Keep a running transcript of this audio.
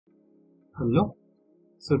Hello.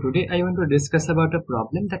 So today I want to discuss about a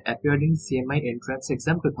problem that appeared in CMI entrance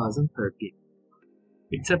exam 2013.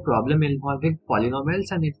 It's a problem involving polynomials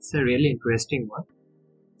and it's a really interesting one.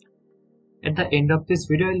 At the end of this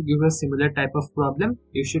video I'll give a similar type of problem.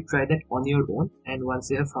 You should try that on your own, and once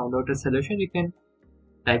you have found out a solution you can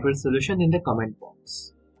type your solution in the comment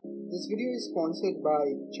box. This video is sponsored by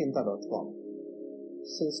Chinta.com.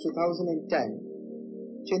 Since 2010,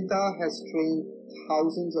 Chinta has trained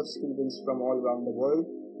thousands of students from all around the world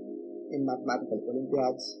in mathematical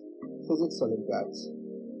Olympiads, physics Olympiads,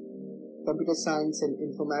 computer science and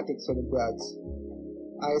informatics Olympiads,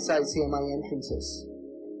 ISI CMI entrances,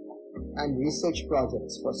 and research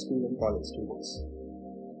projects for school and college students.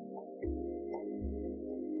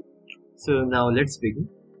 So now let's begin.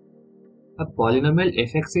 A polynomial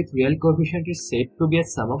fx with real coefficient is said to be a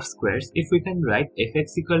sum of squares if we can write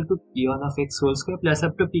fx equal to p1 of x whole square plus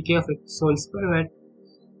up to pk of x whole square, where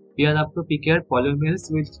p1 up to pk are polynomials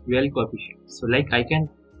with real coefficients. So like I can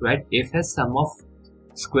write f as sum of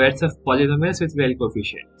squares of polynomials with real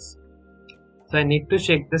coefficients. So I need to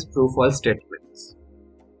check this true-false statements.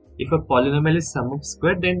 If a polynomial is sum of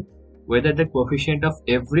square, then whether the coefficient of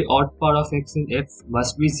every odd power of x in f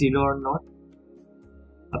must be 0 or not.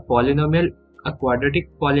 A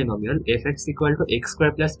quadratic polynomial fx equal to x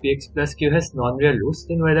square plus px plus q has non-real roots,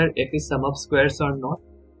 then whether f is sum of squares or not.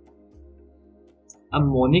 A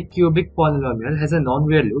monic cubic polynomial has a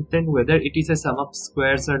non-real root, then whether it is a sum of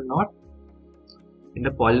squares or not. In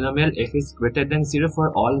the polynomial f is greater than 0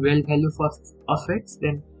 for all real values of x,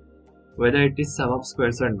 then whether it is sum of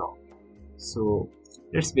squares or not. So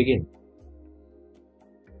let's begin.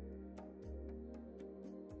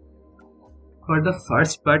 For the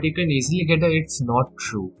first part, you can easily get that it's not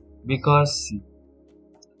true, because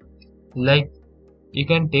like you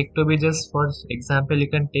can take to be, just for example, you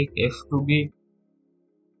can take f to be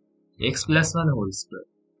x plus 1 whole square,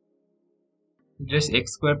 just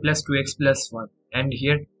x square plus 2x plus 1, and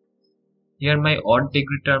here my odd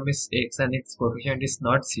degree term is x and its coefficient is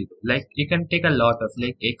not 0. Like you can take a lot of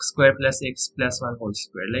like x square plus x plus 1 whole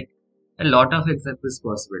square, like a lot of examples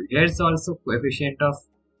possible. Here is also coefficient of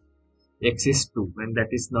x is 2 and that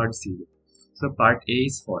is not 0. So part A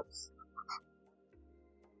is false.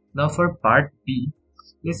 Now for part B,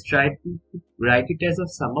 let's try to write it as a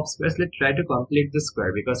sum of squares. Let's try to complete the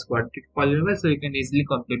square, because quadratic polynomial, so you can easily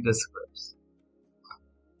complete the squares.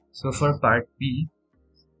 So for part B,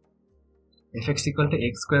 fx equal to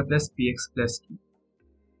x square plus px plus q,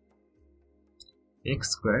 x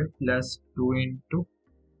square plus 2 into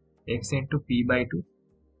x into p by 2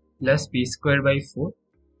 plus p square by 4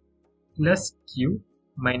 plus q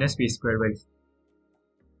minus p square by 4.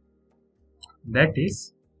 That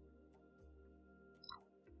is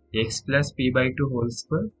x plus p by 2 whole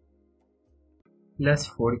square plus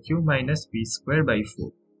 4q minus p square by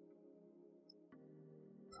 4.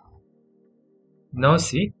 Now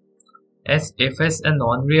see, as f has a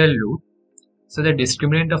non-real root, so the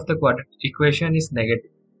discriminant of the quadratic equation is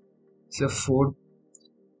negative. So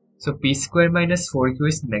p square minus 4q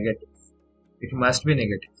is negative. It must be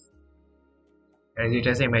negative, as it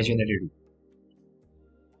has an imaginary root.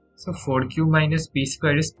 So 4q minus p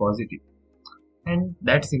square is positive, and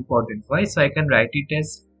that's important. Why? So I can write it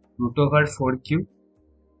as root over 4q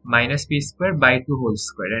minus p square by 2 whole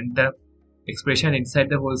square, and the expression inside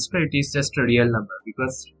the whole square, it is just a real number,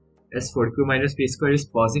 because as 4q minus p square is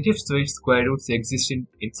positive, so its square roots exist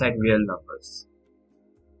inside real numbers.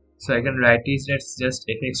 So I can write it as just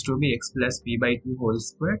fx to be x plus p by 2 whole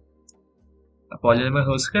square, a polynomial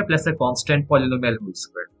whole square plus a constant polynomial whole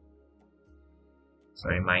square.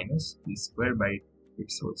 Minus p square by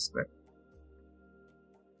its whole square.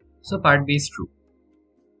 So part B is true.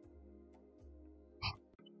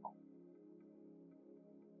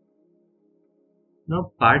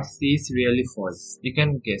 Now part C is really false. You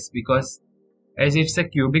can guess, because as it's a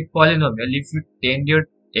cubic polynomial, if you tend your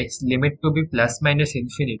x limit to be plus minus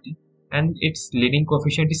infinity, and its leading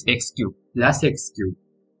coefficient is x cube plus x cube,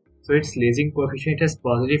 so its leading coefficient has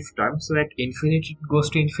positive term, so at infinity it goes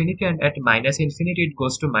to infinity, and at minus infinity it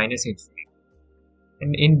goes to minus infinity,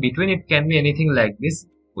 and in between it can be anything like this.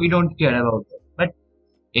 We don't care about that. But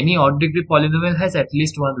any odd degree polynomial has at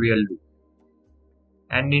least one real root,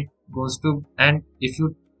 and it goes to, and if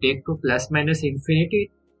you take to plus minus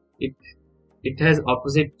infinity, it has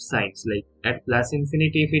opposite signs. Like at plus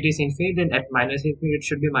infinity, if it is infinity, then at minus infinity it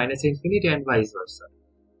should be minus infinity, and vice versa.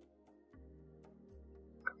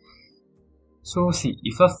 So see,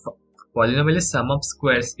 if a polynomial is sum of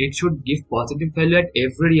squares, it should give positive value at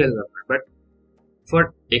every real number, but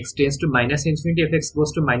for x tends to minus infinity, if x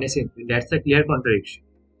goes to minus infinity, that's a clear contradiction.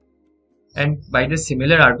 And by the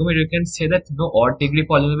similar argument, you can say that no odd degree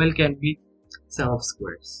polynomial can be sum of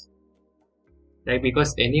squares. Right?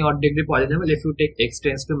 Because any odd degree polynomial, if you take x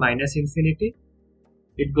tends to minus infinity,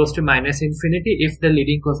 it goes to minus infinity if the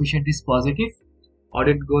leading coefficient is positive, or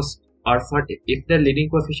for if the leading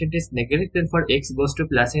coefficient is negative, then for x goes to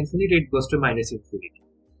plus infinity, it goes to minus infinity.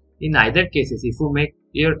 In either cases, if you make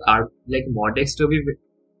your like mod x to be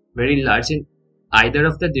very large in either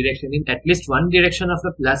of the direction, in at least one direction of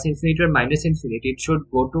the plus infinity or minus infinity, it should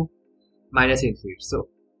go to minus infinity. So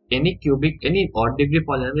any odd degree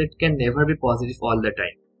polynomial, it can never be positive all the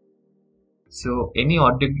time. So any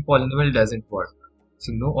odd degree polynomial doesn't work.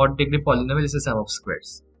 So no odd degree polynomial is a sum of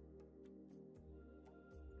squares.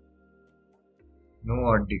 No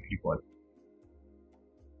odd degree polynomial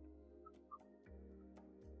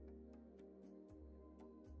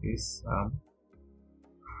is sum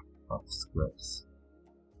of squares.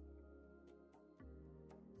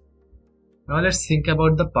 Now let's think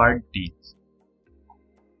about the part D.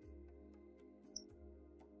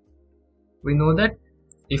 We know that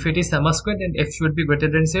if it is sum of square, then f should be greater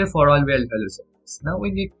than 0 for all real values of x. Now we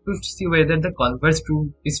need to see whether the converse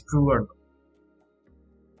true is true or not.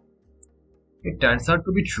 It turns out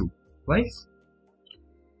to be true. Why?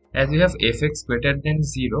 As we have fx greater than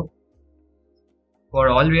 0 for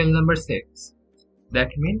all real numbers x,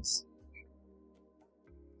 that means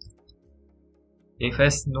f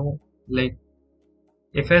has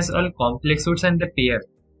all complex roots and the pair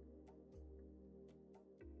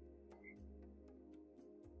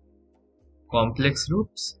complex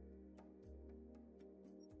roots,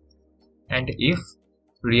 and if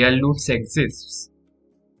real roots exists,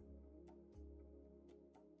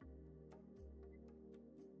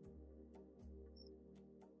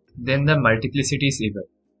 then the multiplicity is even.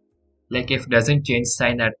 Like f doesn't change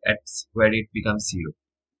sign at where it becomes 0,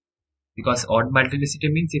 because odd multiplicity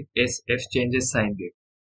means if f changes sign there.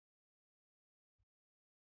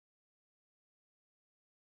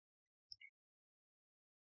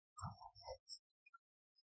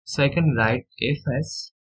 So I can write f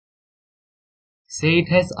as, say it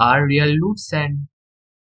has r real roots and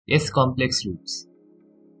s complex roots.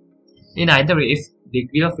 In either way, if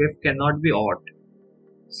degree of f cannot be odd,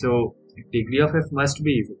 so degree of f must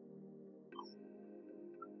be even.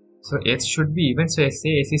 So s should be even, so I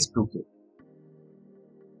say s is 2k.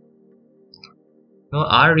 Now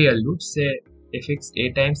r real roots, say fx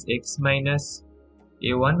a times x minus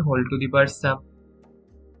a1 whole to the power sum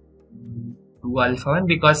 2 alpha 1,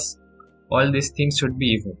 because all these things should be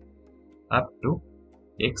even, up to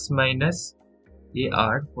x minus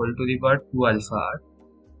ar whole to the power 2 alpha r.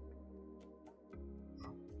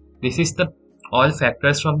 This is the all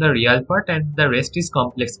factors from the real part, and the rest is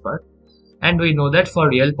complex part. And we know that for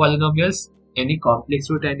real polynomials, any complex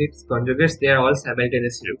root and its conjugates, they are all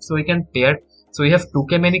simultaneous roots. So we can pair, so we have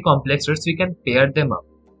 2k many complex roots, we can pair them up.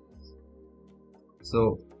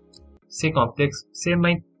 So say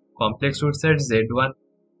my complex roots are z1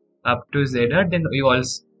 up to zr, then you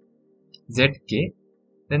also zk,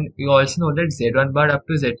 then you also know that z1 bar up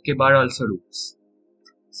to zk bar also roots.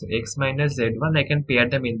 So x minus z1, I can pair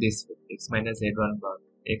them in this way, x minus z1 bar,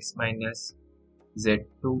 x minus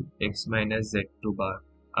z2, x minus z2 bar,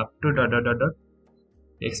 up to dot dot dot dot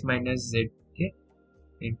x minus zk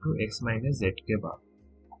into x minus zk bar.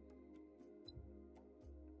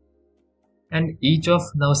 And each of,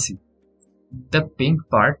 now see, the pink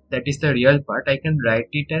part, that is the real part, I can write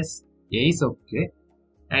it as a is okay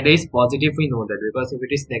and a is positive. We know that, because if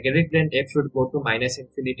it is negative, then f should go to minus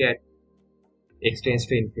infinity at x tends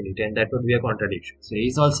to infinity, and that would be a contradiction. So a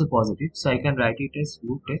is also positive, so I can write it as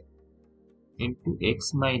root a into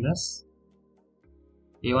x minus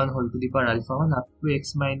a1 whole to the power alpha 1 up to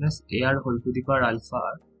x minus ar whole to the power alpha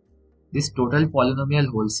r, this total polynomial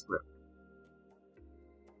whole square,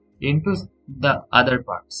 into the other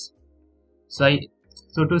parts.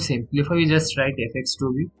 So to simplify, we just write fx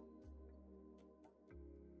to be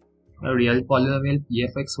a real polynomial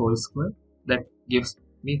pfx whole square that gives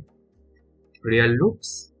me real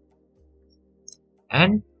roots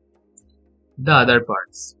and the other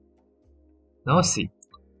parts. Now see,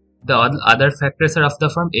 the other factors are of the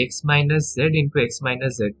form x minus z into x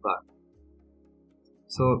minus z bar.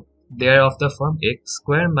 So they are of the form x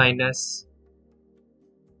square minus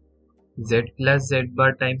z plus z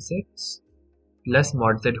bar times x plus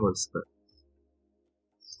mod z whole square.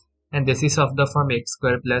 And this is of the form x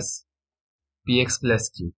square plus px plus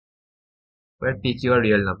q, where pq are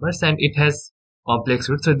real numbers and it has complex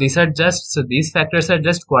roots. So these factors are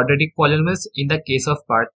just quadratic polynomials in the case of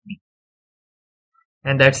part B.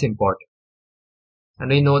 And that's important. And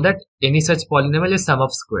we know that any such polynomial is sum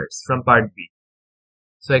of squares from part B.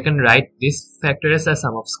 So I can write this factor as a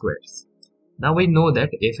sum of squares. Now we know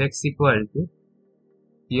that fx equal to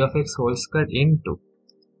p of x whole square into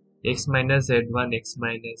x minus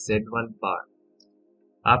z1 bar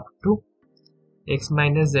up to x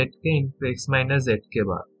minus zk into x minus zk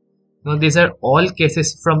bar. Now these are all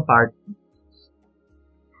cases from part B.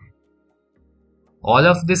 All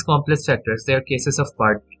of these complex factors, they are cases of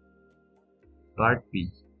part B. Part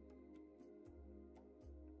B.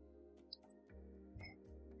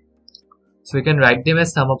 So we can write them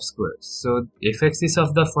as sum of squares. So fx is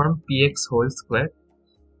of the form px whole square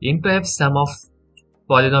into f sum of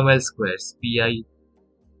polynomial squares pi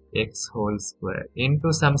x whole square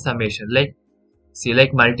into some summation, like see,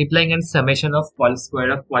 like multiplying and summation of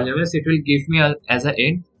square of polynomials, it will give me as an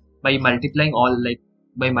end by multiplying all, like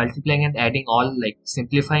by multiplying and adding all, like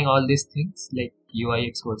simplifying all these things like ui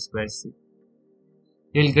x whole square c,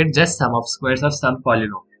 you'll get just sum of squares of some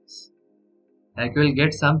polynomials. Like you will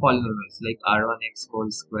get some polynomials like r1x whole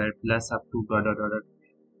square plus up to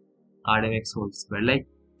rmx whole square. Like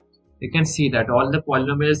you can see that all the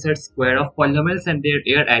polynomials are square of polynomials and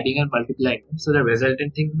they are adding and multiplying them. So the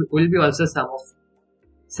resultant thing will be also sum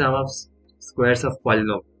of squares of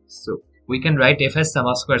polynomials. So we can write f as sum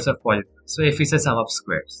of squares of polynomials. So f is a sum of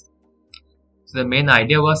squares. So the main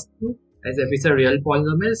idea was to, as f is a real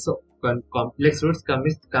polynomial, so complex roots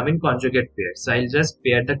come in conjugate pairs. So I'll just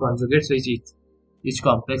pair the conjugates with each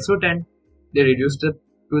complex root and they reduced to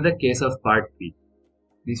the case of part B.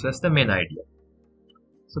 This was the main idea.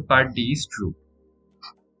 So part D is true.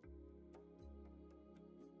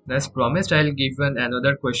 As promised, I'll give you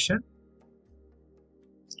another question.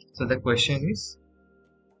 So the question is,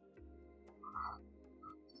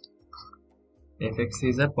 fx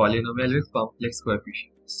is a polynomial with complex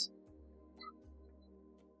coefficients.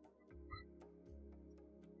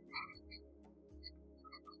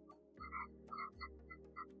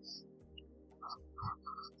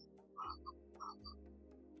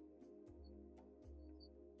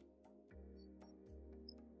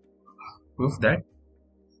 Proof that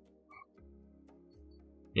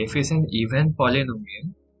f is an even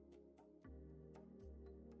polynomial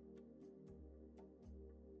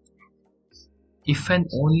if and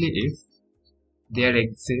only if there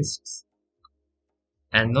exists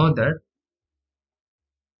another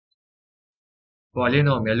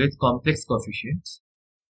polynomial with complex coefficients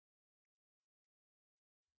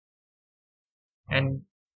and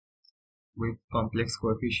with complex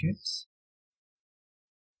coefficients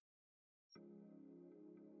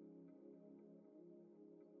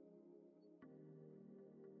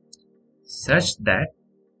such that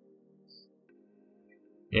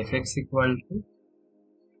fx equal to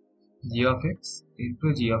g of x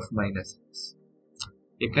into g of minus x.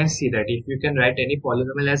 You can see that if you can write any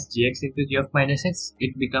polynomial as gx into g of minus x,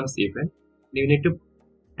 it becomes even. You need to,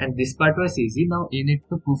 and this part was easy. Now you need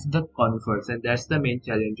to prove the converse, and that's the main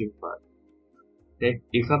challenging part. That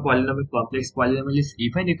if a polynomial, complex polynomial is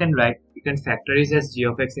even, you can factorize as g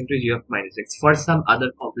of x into g of minus x for some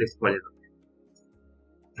other complex polynomial.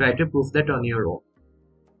 Try to prove that on your own.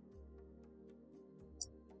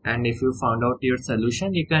 And if you found out your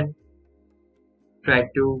solution, you can try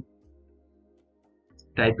to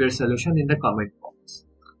type your solution in the comment box.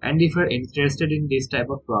 And if you're interested in this type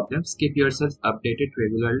of problems, keep yourself updated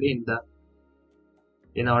regularly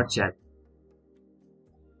in our channel.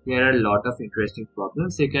 There are a lot of interesting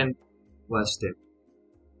problems, you can watch them.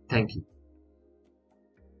 Thank you.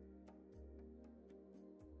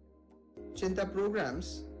 Chinta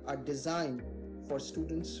programs are designed for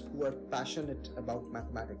students who are passionate about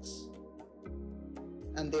mathematics,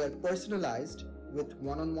 and they are personalized with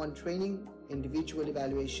one-on-one training, individual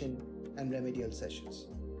evaluation, and remedial sessions.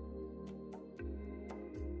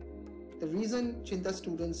 The reason Chinta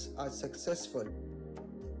students are successful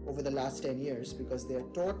over the last 10 years because they are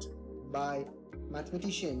taught by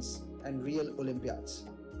mathematicians and real Olympiads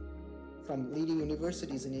from leading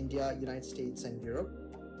universities in India, United States, and Europe.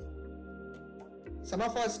 Some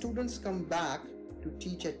of our students come back to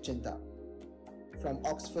teach at Chinta from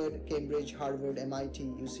Oxford, Cambridge, Harvard, MIT,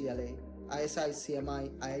 UCLA, ISI, CMI,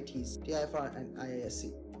 IITs, TIFR, and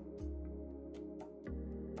IISc.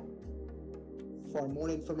 For more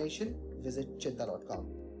information, visit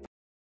chinta.com.